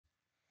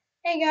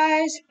Hey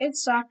guys,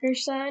 it's Soccer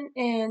Sun,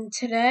 and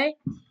today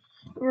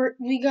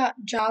we got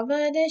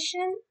Java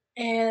Edition,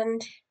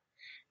 and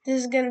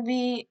this is gonna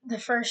be the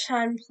first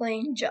time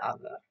playing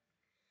Java.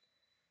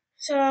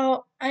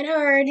 So I know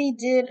I already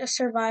did a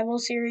survival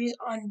series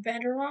on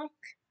Bedrock,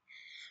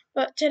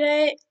 but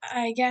today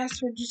I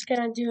guess we're just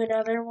gonna do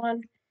another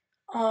one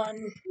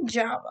on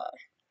Java.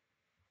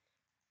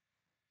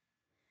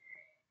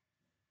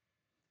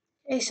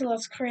 Okay, so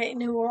let's create a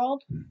new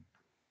world.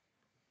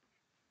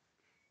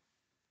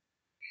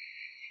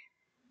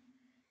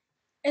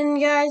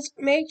 And guys,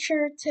 make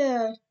sure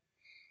to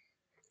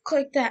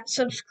click that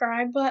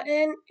subscribe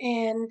button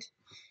and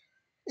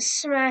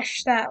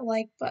smash that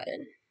like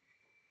button.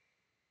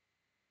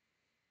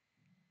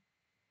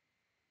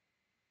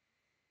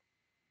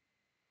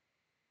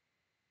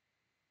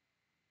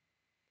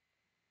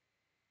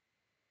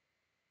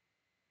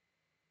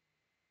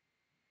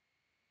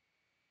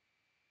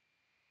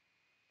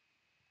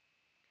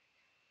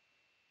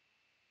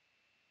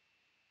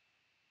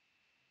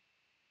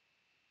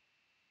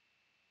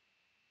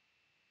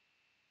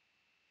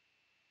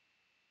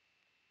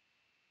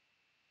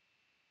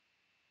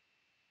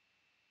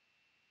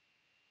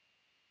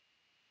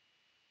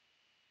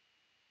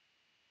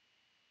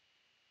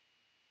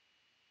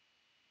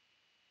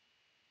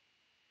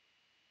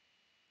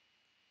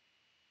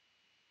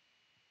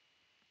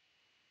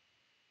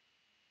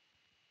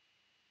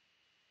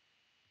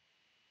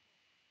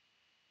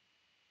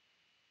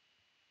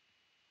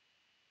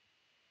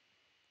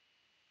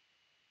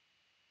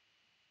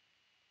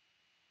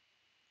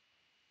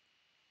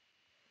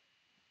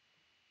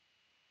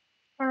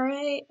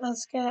 Alright,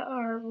 let's get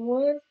our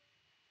wood.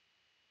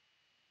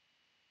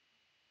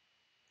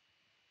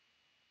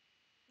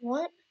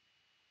 What?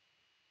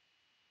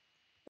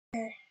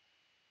 Okay.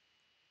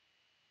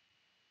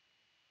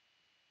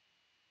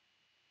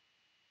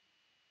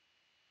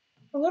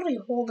 I'm literally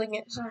holding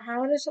it, so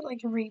how does it like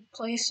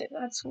replace it?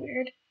 That's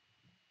weird.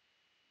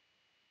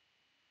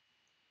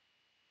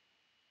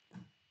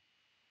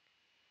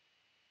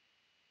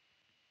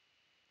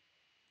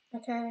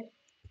 Okay.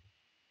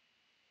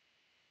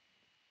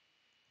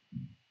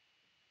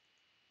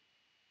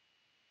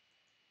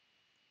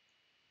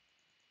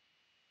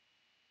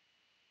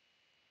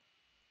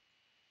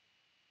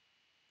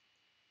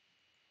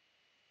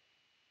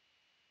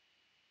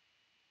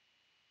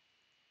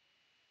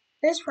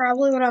 This is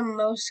probably what I'm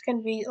most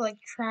gonna be like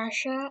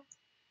trash at.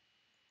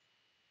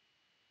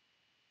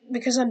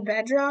 Because on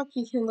Bedrock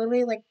you can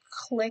literally like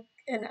click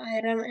an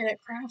item and it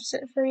crafts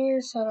it for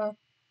you, so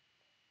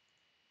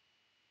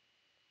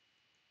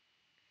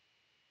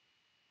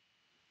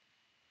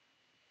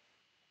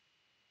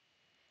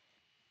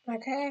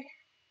okay.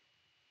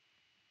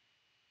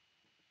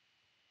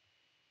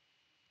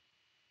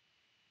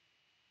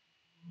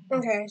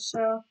 Okay,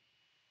 so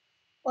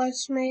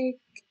let's make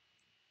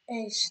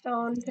a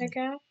stone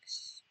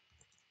pickaxe.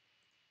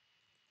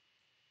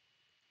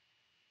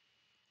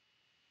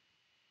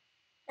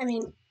 I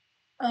mean,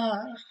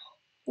 uh,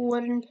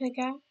 wooden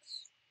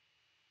pickaxe.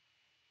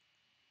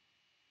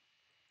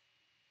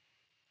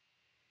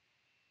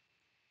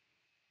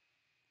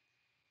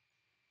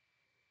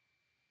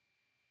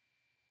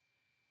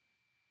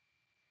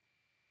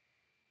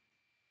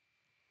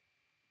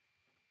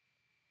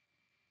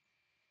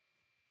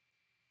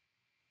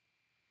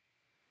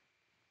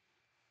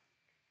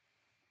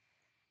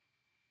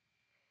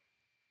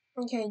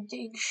 Okay,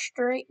 dig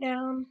straight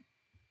down.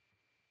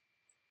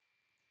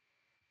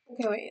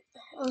 Okay, wait.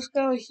 Let's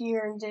go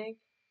here and dig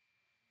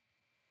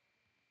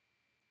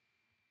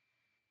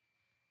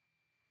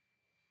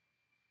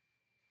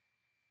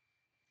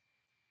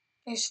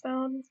a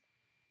stone.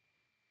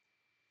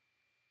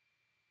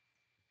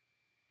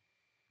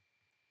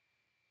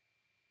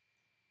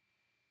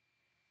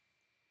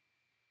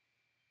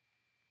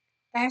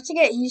 I have to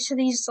get used to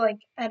these like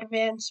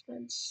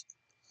advancements.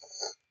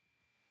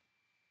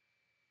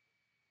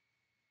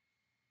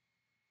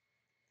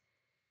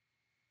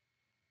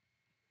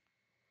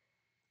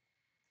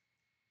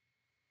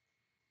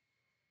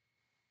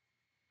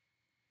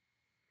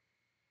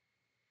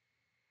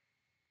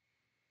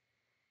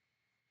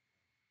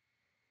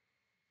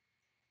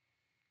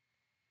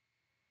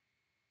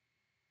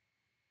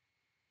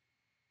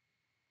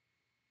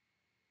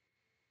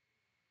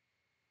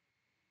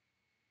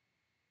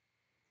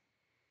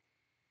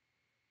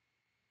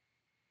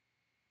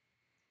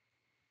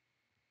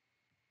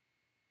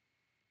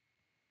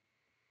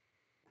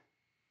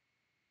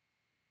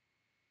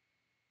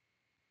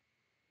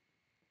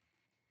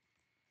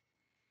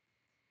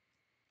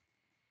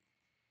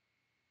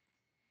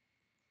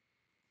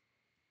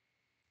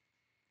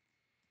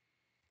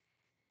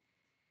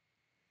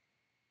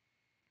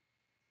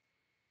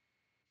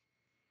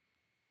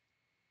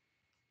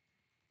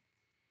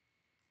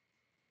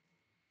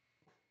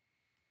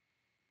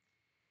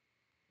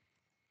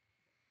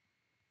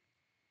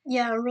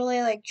 Yeah, I'm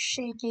really like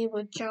shaky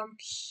with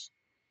jumps.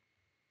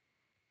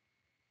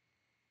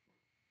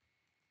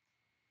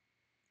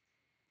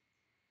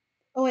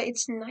 Oh wait,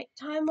 it's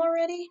nighttime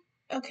already?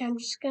 Okay, I'm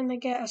just gonna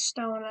get a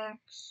stone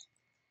axe.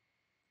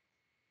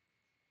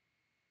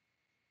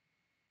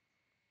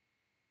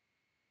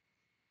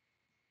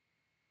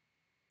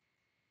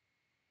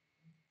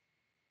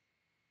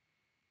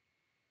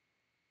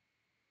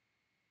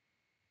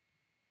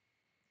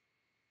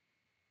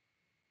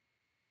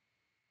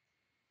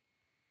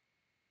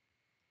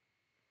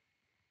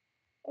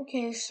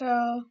 Okay,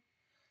 so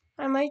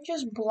I might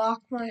just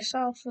block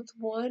myself with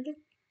wood.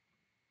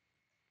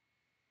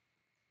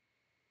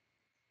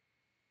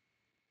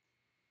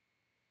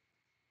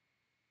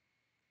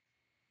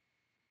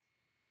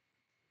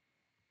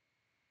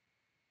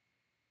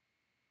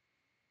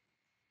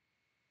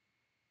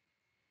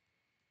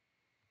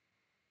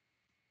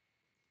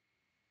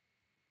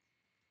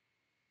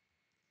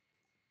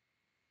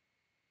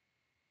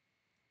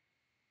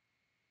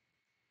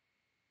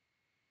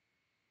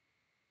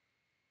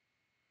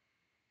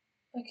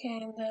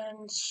 Okay, and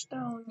then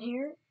stone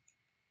here.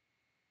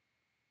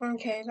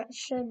 Okay, that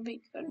should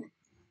be good.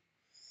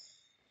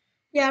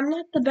 Yeah, I'm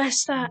not the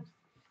best at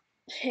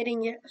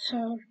hitting it,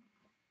 so.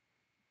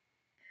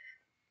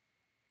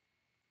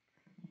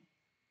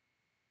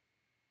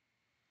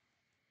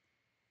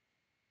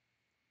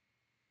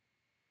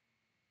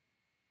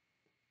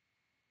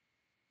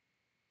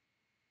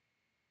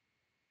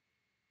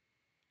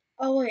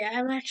 Oh wait,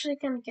 I'm actually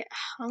gonna get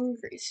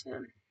hungry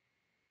soon.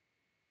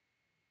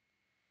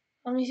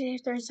 Let me see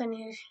if there's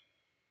any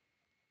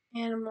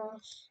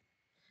animals.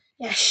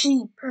 Yeah,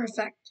 sheep,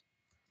 perfect.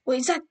 Wait,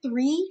 is that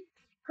three?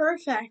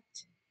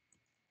 Perfect.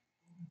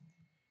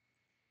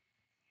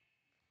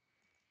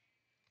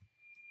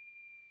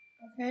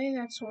 Okay,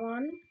 that's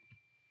one.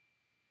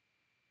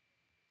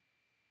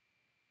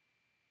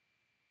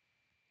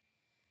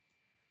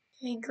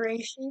 Okay, gray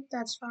sheep,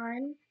 that's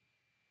fine.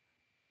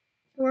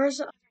 Where's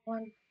the other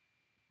one?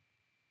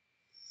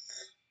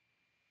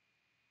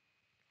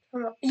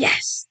 Come on.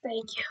 Yes,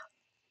 thank you.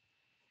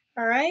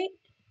 All right.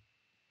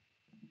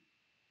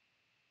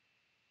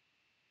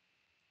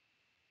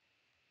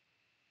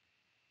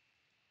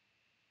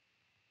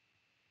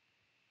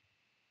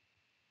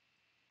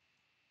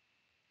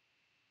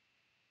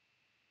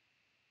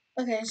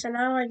 Okay, so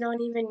now I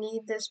don't even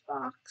need this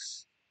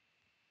box.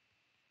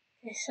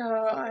 Okay, so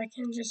I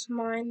can just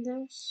mine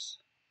this.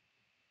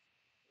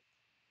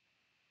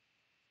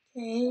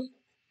 Okay.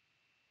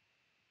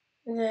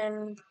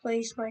 Then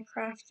place my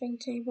crafting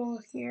table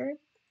here.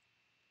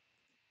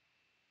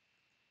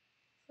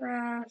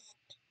 Craft.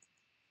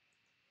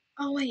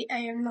 Oh wait, I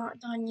am not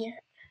done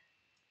yet.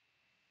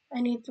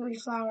 I need 3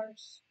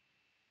 flowers.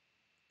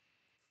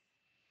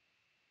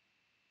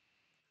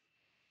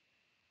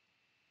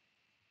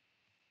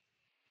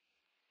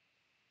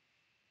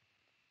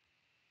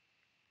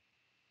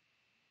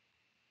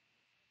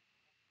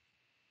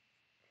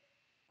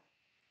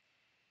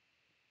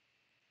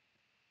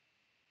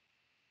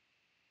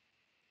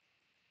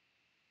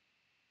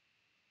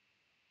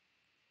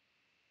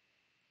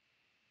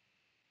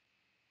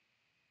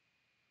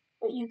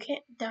 But you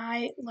can't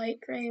dye light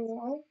gray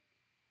wool.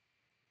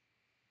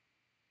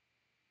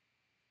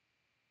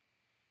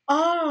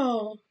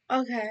 Oh,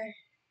 okay.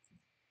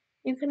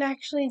 You can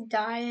actually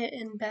dye it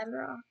in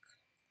bedrock.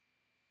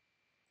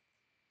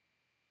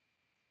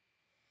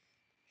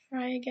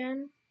 Try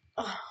again.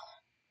 Oh,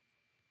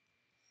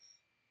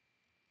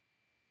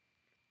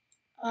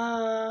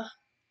 uh,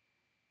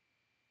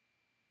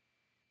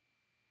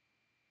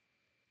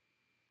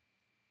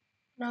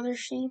 another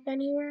sheep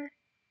anywhere?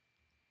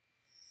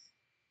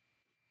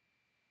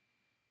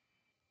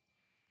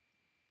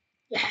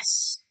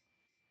 Yes.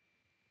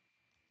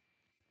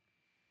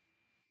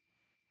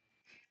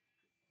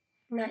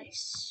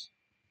 Nice.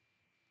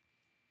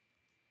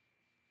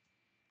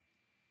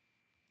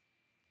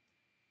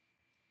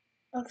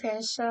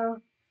 Okay, so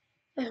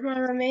with my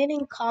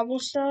remaining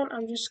cobblestone,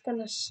 I'm just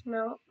gonna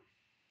smelt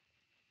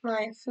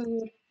my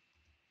food.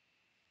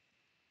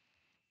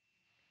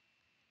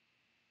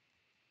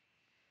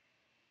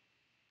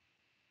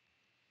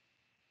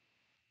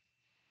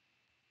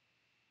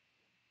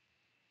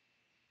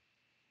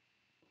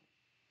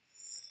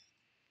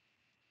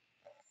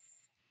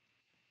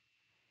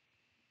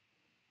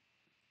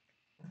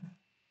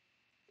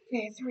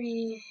 Okay,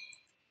 3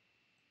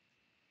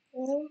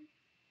 wool.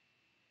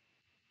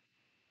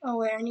 Oh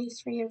wait, I need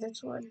 3 of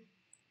this wood.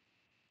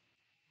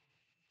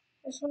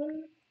 This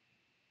one,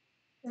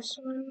 this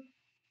one,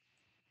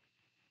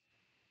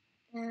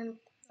 and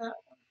that one.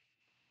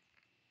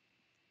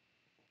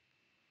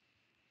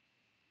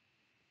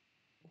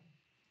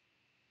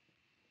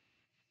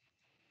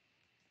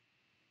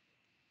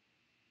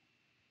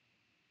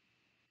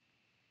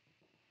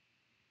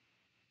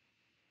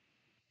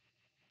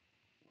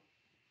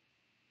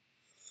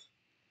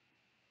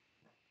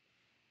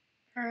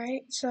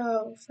 Alright,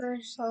 so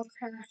first I'll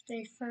craft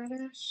a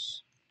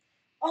furnace.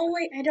 Oh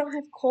wait, I don't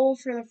have coal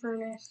for the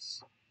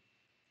furnace.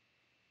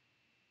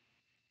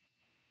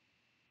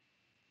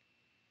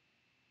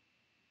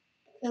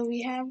 So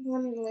we have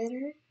one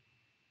later.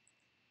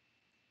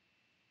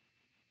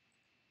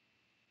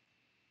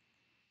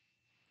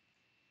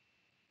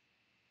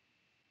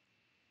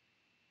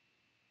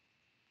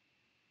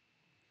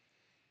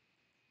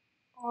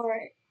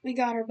 Alright, we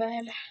got our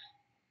bed.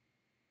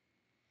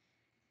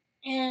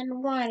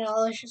 And why not?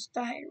 Let's just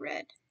dye it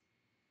red.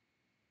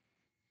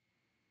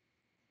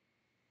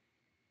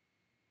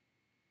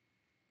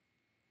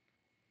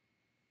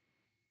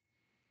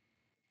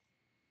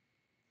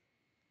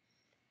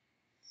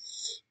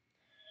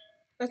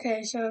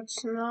 Okay, so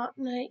it's not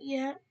night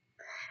yet.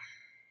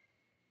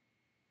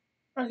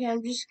 Okay,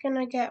 I'm just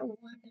gonna get wood.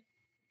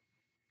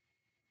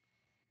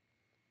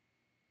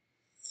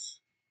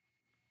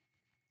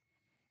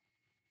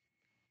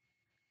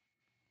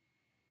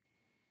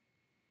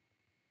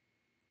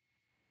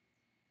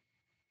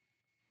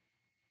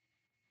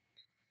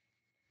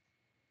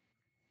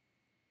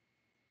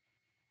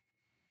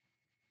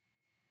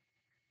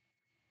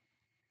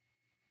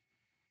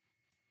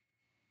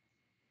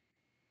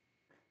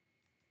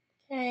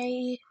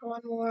 Okay,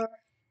 one more.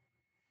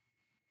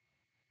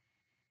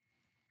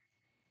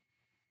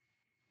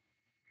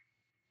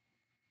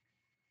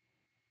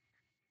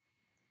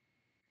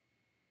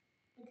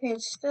 Okay,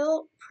 it's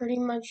still pretty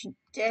much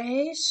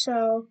day,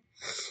 so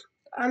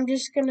I'm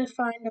just gonna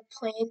find a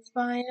plains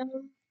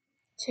biome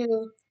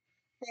to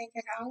make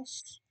a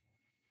house.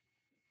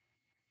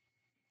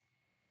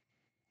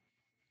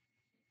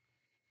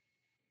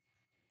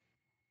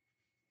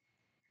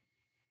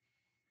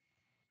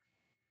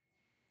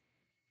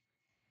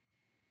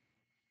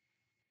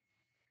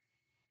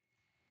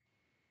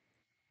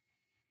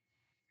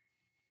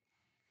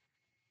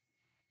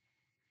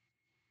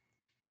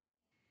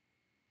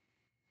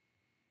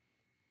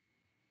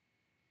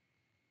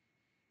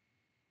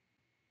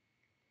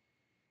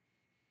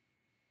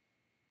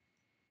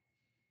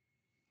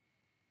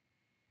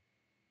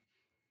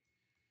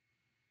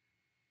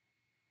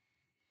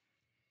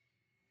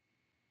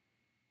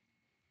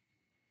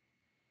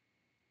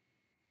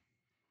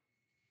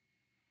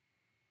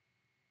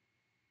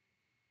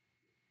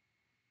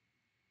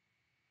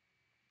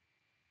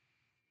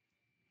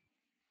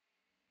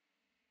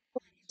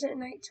 Is it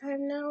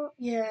nighttime now?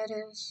 Yeah, it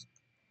is.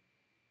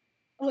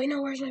 Oh wait,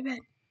 no, where's my bed?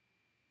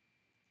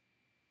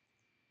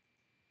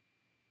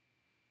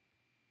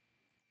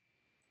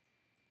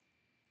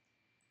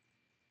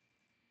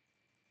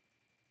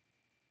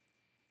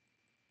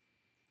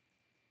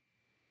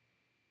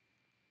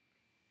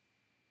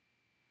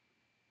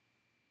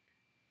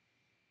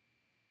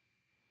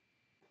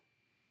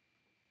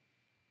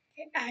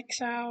 Okay,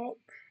 axe out.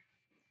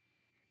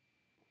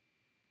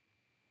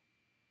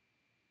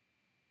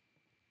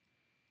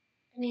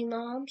 Any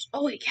mobs?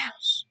 Oh wait,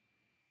 cows.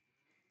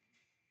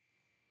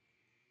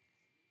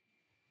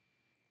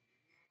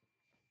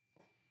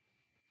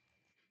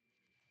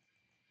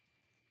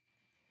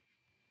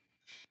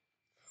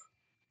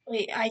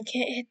 Wait, I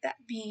can't hit that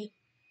bee.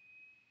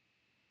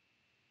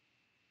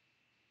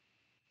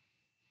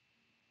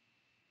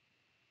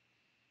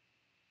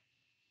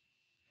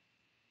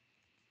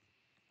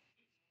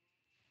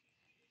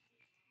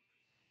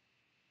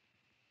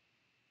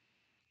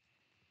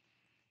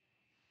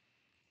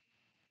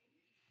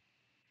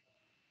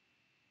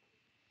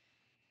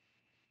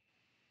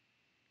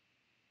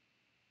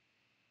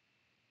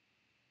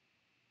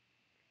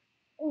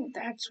 Oh,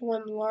 that's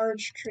one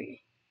large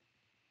tree.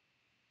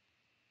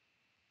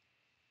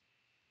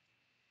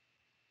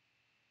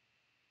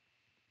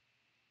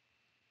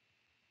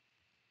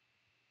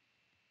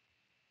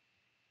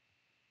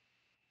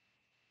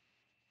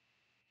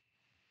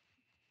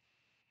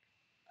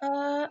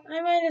 I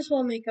might as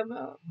well make a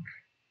boat.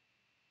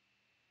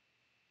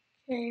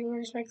 Okay,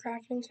 where's my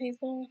crafting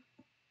table?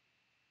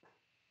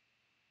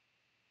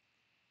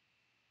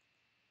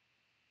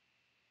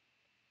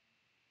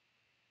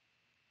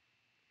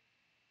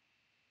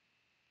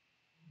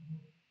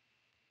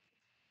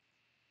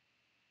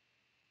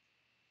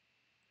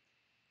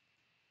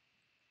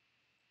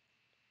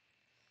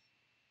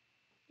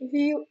 If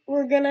you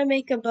were gonna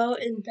make a boat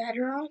in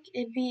Bedrock,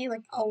 it'd be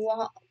like a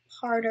lot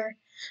harder.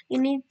 You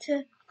need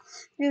to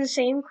do the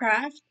same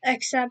craft,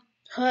 except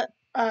put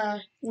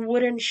a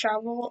wooden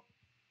shovel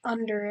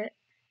under it.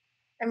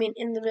 I mean,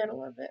 in the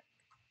middle of it.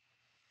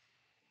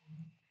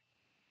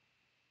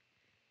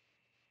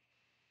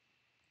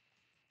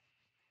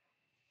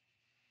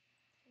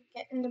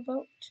 Get in the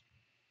boat.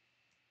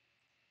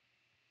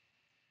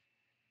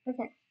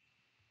 Okay.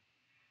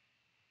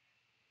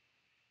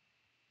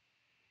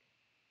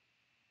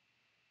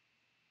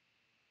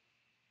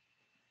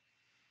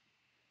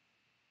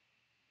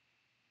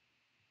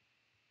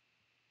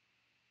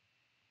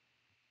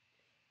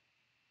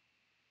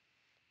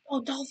 Oh,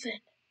 dolphin.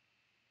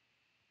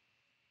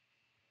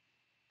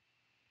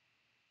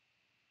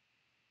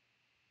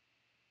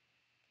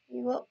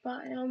 What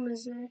biome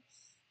is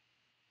this?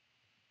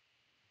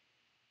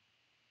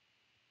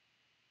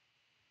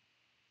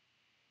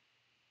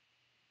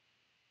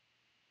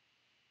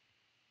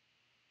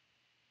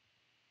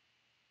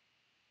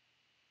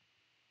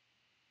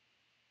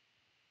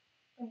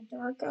 A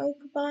dark oak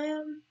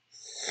biome?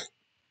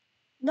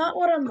 Not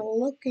what I'm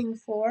looking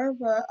for,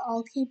 but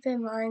I'll keep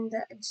in mind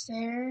that it's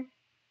there.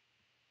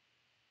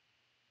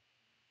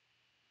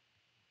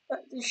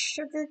 But the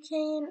sugar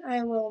cane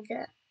I will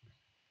get.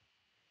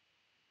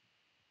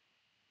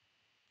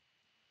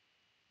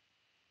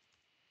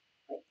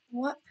 Wait,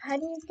 what? How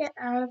do you get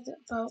out of the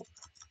boat?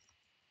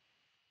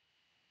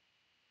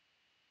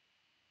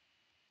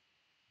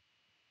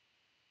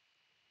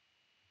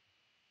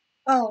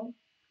 Oh,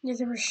 you have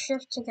to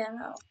shift to get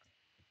out.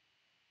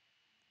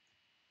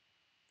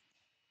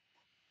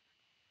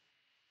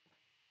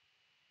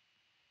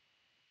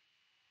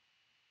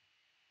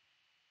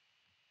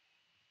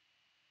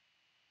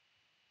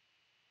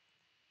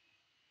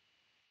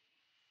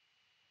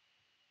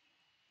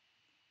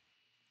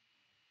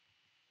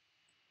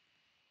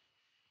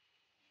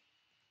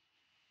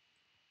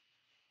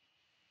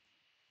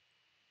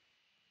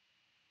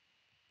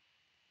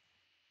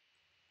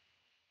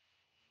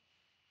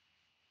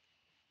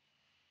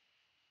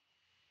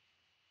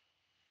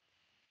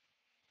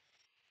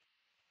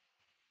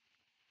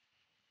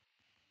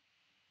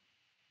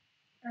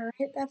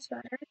 Alright, that's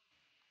better.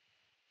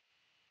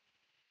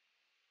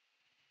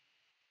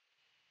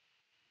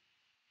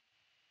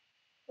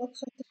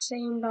 Looks like the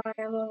same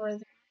biome over there.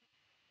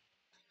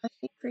 I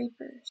see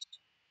creepers.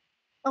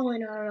 Oh wait,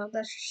 no, no, no,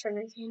 that's just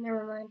sugarcane.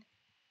 Never mind.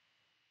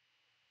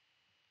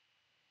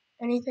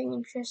 Anything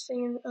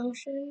interesting in the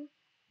ocean?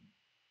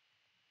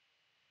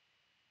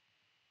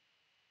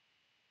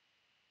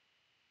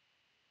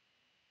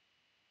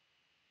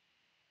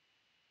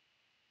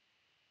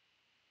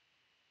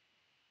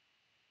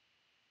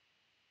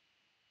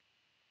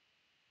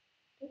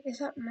 Is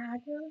that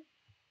magma?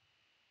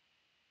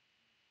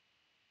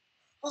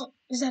 Oh,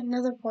 is that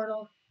another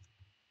portal?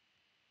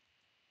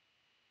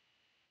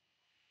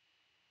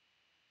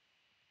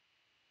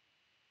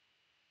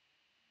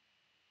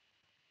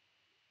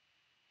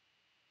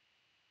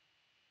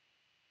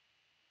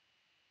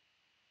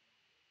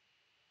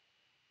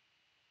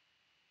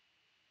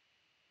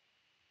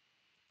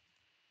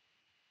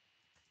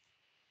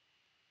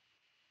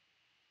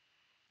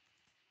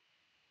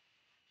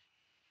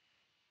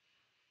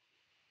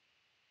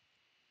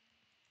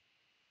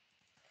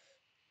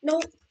 No,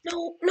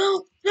 no,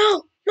 no,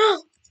 no,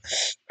 no!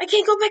 I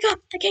can't go back up!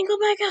 I can't go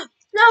back up!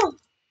 No!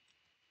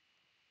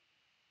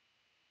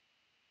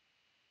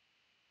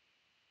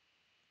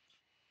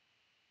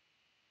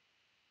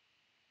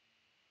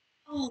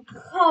 Oh,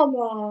 come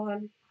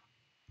on.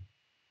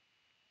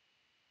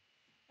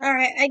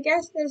 Alright, I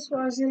guess this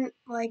wasn't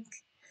like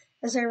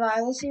a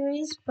survival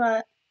series,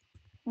 but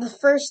the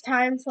first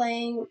time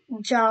playing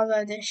Java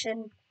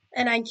Edition,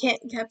 and I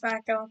can't get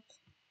back up.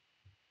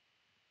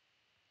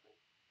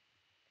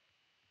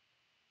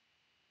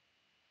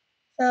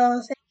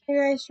 So thank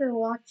you guys for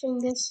watching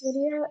this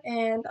video,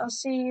 and I'll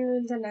see you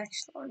in the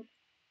next one.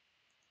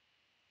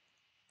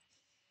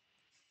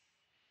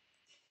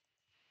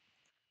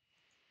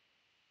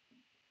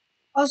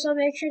 Also,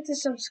 make sure to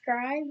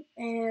subscribe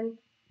and